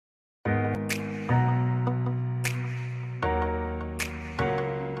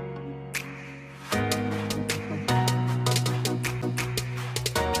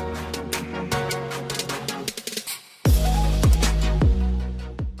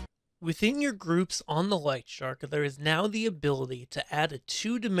Within your groups on the LightShark, there is now the ability to add a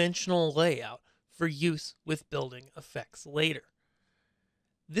two-dimensional layout for use with building effects later.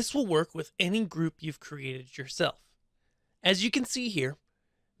 This will work with any group you've created yourself. As you can see here,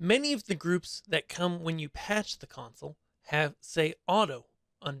 many of the groups that come when you patch the console have, say, auto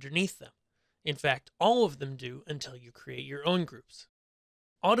underneath them. In fact, all of them do until you create your own groups.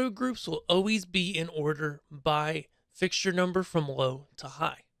 Auto groups will always be in order by fixture number from low to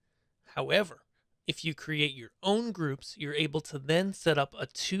high. However, if you create your own groups, you're able to then set up a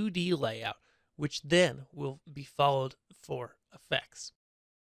 2D layout, which then will be followed for effects.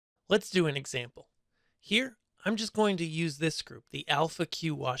 Let's do an example. Here, I'm just going to use this group, the Alpha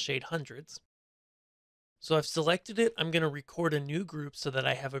Q Wash 800s. So I've selected it. I'm going to record a new group so that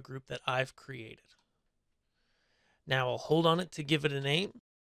I have a group that I've created. Now I'll hold on it to give it a name.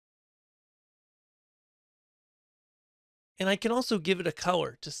 And I can also give it a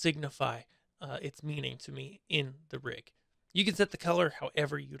color to signify its meaning to me in the rig. You can set the color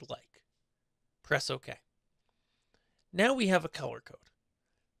however you'd like. Press OK. Now we have a color code.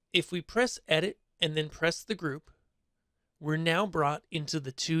 If we press Edit and then press the group, we're now brought into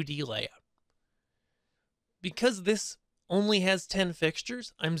the 2D layout. Because this only has 10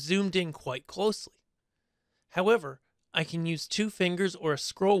 fixtures, I'm zoomed in quite closely. However, I can use two fingers or a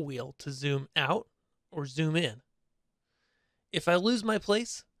scroll wheel to zoom out or zoom in. If I lose my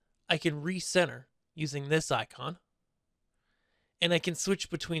place, I can recenter using this icon, and I can switch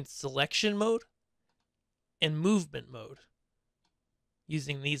between selection mode and movement mode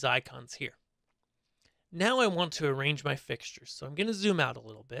using these icons here. Now I want to arrange my fixtures, so I'm going to zoom out a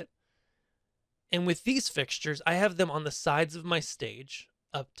little bit. And with these fixtures, I have them on the sides of my stage,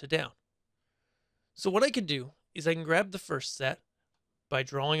 up to down. So what I can do is I can grab the first set by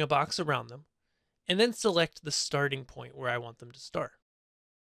drawing a box around them, and then select the starting point where I want them to start.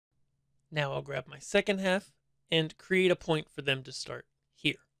 Now I'll grab my second half and create a point for them to start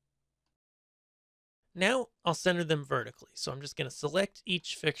here. Now I'll center them vertically, so I'm just going to select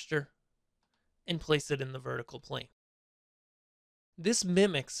each fixture and place it in the vertical plane. This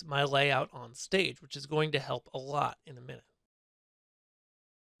mimics my layout on stage, which is going to help a lot in a minute.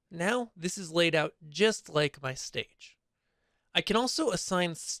 Now this is laid out just like my stage. I can also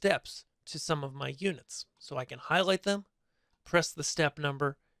assign steps to some of my units, so I can highlight them, press the step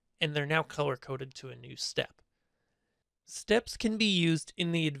number, and they're now color-coded to a new step. Steps can be used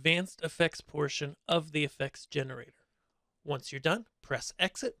in the advanced effects portion of the effects generator. Once you're done, press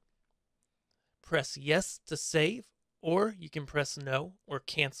Exit, press Yes to save, or you can press No or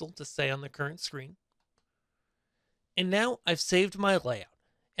Cancel to stay on the current screen. And now I've saved my layout,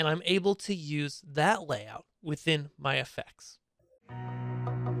 and I'm able to use that layout within my effects.